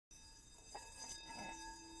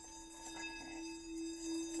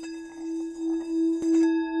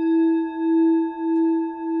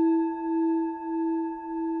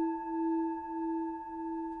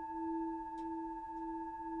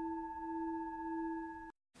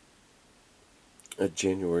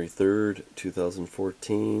January 3rd,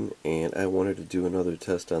 2014, and I wanted to do another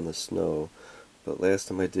test on the snow, but last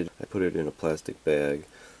time I put it in a plastic bag,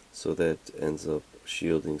 so that ends up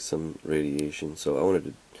shielding some radiation. So I wanted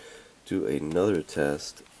to do another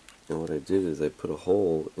test, and what I did is I put a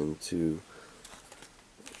hole into,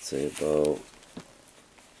 let's say about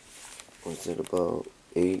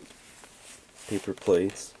 8 paper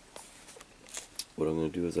plates. What I'm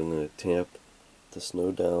going to do is I'm going to tamp the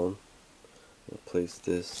snow down. I'll place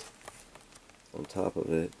this on top of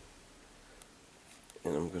it,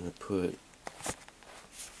 and I'm going to put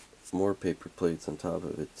more paper plates on top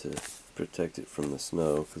of it to protect it from the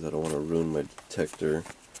snow, because I don't want to ruin my detector.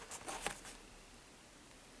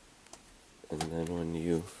 And then when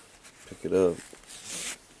you pick it up,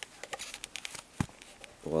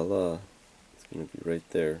 voila, it's going to be right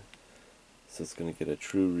there. So it's going to get a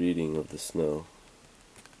true reading of the snow.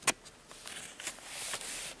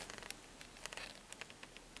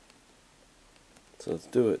 So let's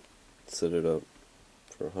do it. Set it up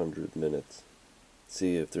for 100 minutes.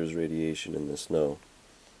 See if there's radiation in the snow,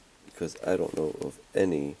 because I don't know of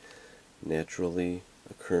any naturally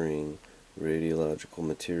occurring radiological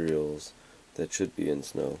materials that should be in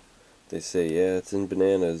snow. They say, yeah, it's in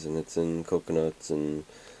bananas and it's in coconuts, and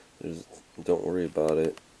don't worry about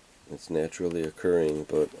it, it's naturally occurring.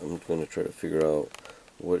 But I'm going to try to figure out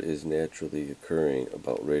what is naturally occurring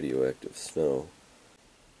about radioactive snow.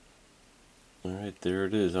 Alright, there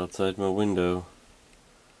it is outside my window.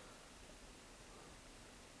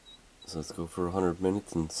 So let's go for 100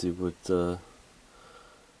 minutes and see what kind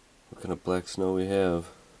of black snow we have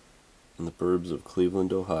in the burbs of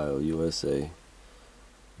Cleveland, Ohio, USA.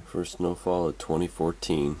 First snowfall of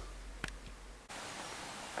 2014.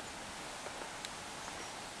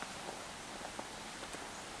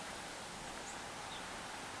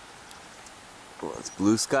 Well, it's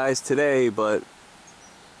blue skies today, but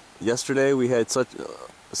yesterday we had such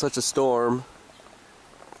a storm.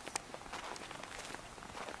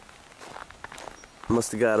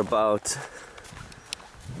 Must have got about,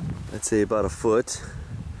 I'd say about a foot,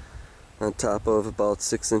 on top of about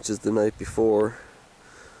 6 inches the night before.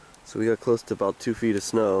 So we got close to about 2 feet of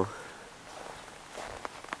snow.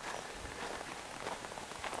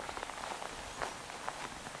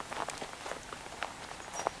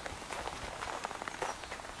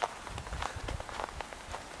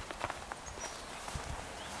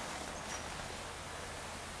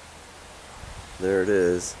 There it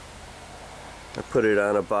is. I put it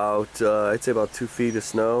on about, I'd say about 2 feet of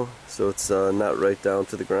snow, so it's not right down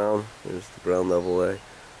to the ground. There's the ground level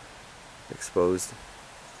exposed.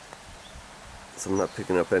 So I'm not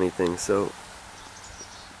picking up anything, so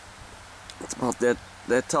it's about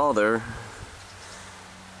that tall there.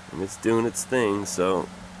 And it's doing its thing, so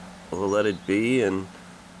we'll let it be and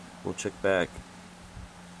we'll check back.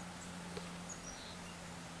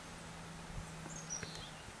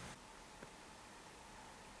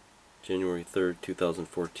 January 3rd,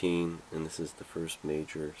 2014, and this is the first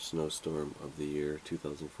major snowstorm of the year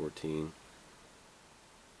 2014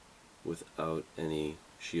 without any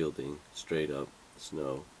shielding. Straight up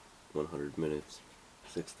snow. 100 minutes,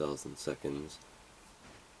 6,000 seconds,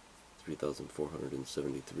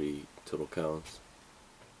 3,473 total counts.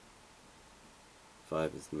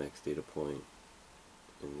 5 is the max data point,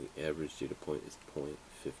 and the average data point is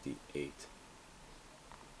 0.58.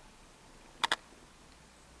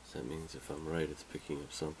 So that means if I'm right, it's picking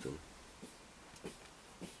up something.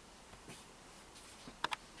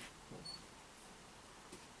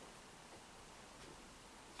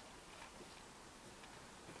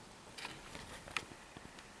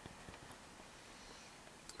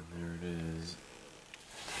 And there it is.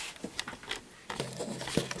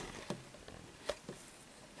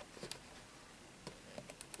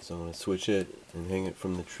 So I'm going to switch it and hang it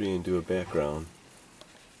from the tree and do a background.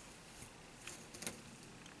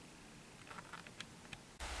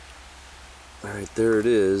 Alright, there it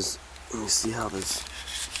is. Let me see how this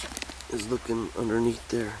is looking underneath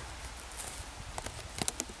there.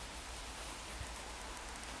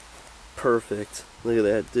 Perfect. Look at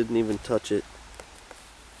that, didn't even touch it.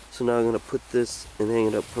 So now I'm going to put this and hang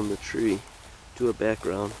it up from the tree. Do a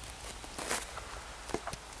background.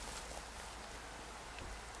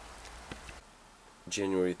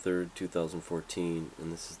 January 3rd, 2014,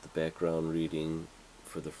 and this is the background reading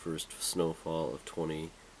for the first snowfall of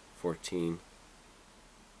 2014.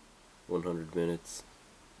 100 minutes,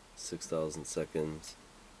 6,000 seconds,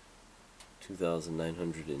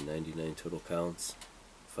 2,999 total counts.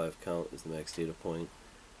 5 count is the max data point,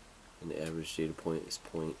 and the average data point is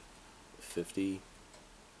 0.50,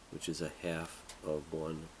 which is a half of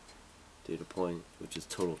 1 data point, which is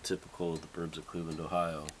total typical of the burbs of Cleveland,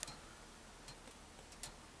 Ohio.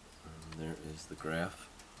 And there is the graph.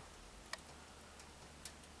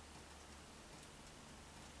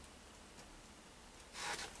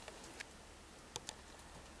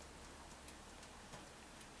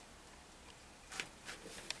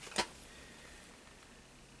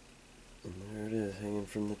 And there it is, hanging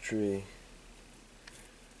from the tree.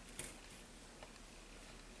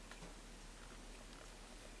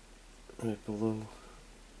 Right below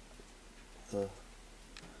the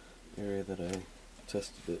area that I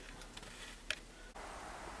tested it.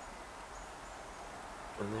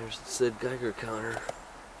 And there's the said Geiger counter.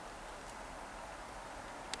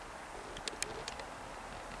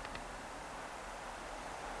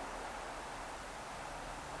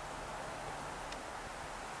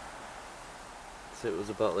 So it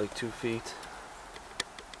was about like 2 feet,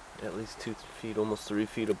 at least 2 feet, almost 3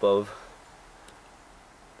 feet above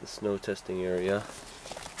the snow testing area.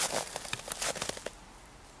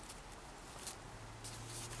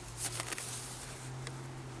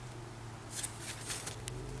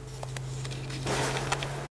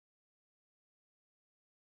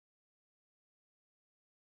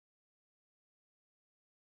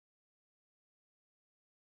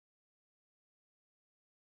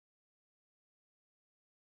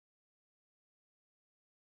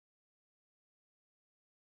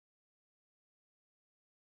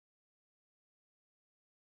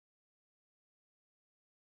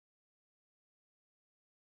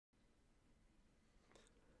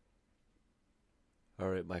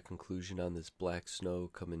 Alright, my conclusion on this black snow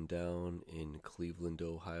coming down in Cleveland,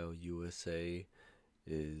 Ohio, USA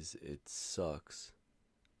is it sucks.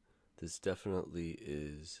 This definitely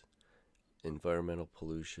is environmental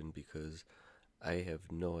pollution because I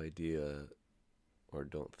have no idea or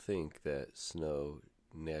don't think that snow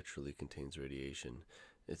naturally contains radiation.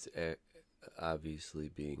 It's obviously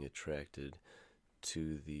being attracted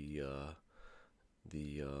to the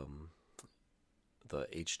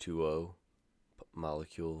H2O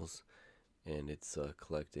molecules, and it's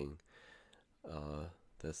collecting.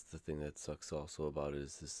 That's the thing that sucks also about it,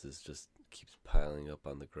 is this is just keeps piling up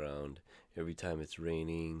on the ground. Every time it's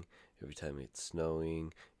raining, every time it's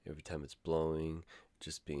snowing, every time it's blowing,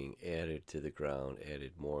 just being added to the ground,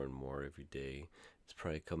 added more and more every day. It's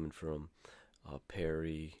probably coming from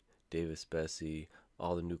Perry, Davis-Besse,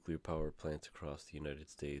 all the nuclear power plants across the United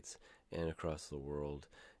States and across the world,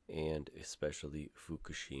 and especially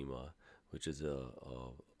Fukushima, which is a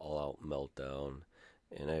all-out meltdown.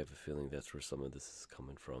 And I have a feeling that's where some of this is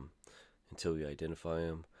coming from. Until we identify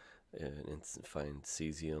them and find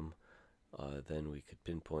cesium, then we could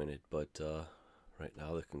pinpoint it. But right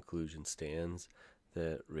now the conclusion stands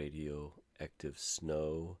that radioactive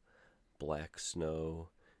snow, black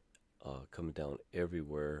snow, coming down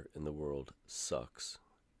everywhere in the world sucks.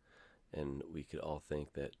 And we could all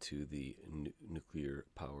thank that to the nuclear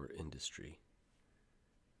power industry.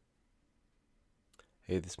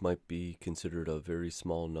 Hey, this might be considered a very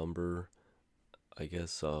small number, I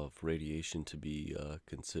guess, of radiation to be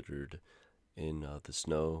considered in the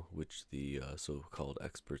snow, which the so-called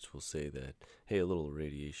experts will say that, hey, a little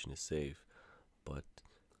radiation is safe. But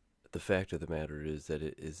the fact of the matter is that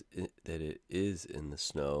it is in the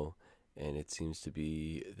snow, and it seems to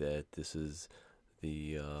be that this is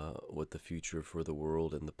the what the future for the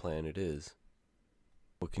world and the planet is.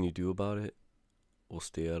 What can you do about it? Well,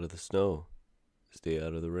 stay out of the snow. Stay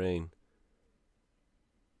out of the rain.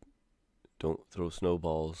 Don't throw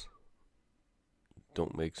snowballs.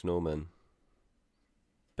 Don't make snowmen.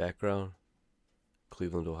 Background,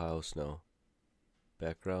 Cleveland, Ohio snow.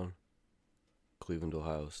 Background, Cleveland,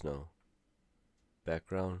 Ohio snow.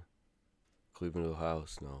 Background, Cleveland, Ohio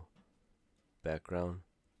snow. Background,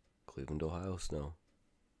 Cleveland, Ohio snow.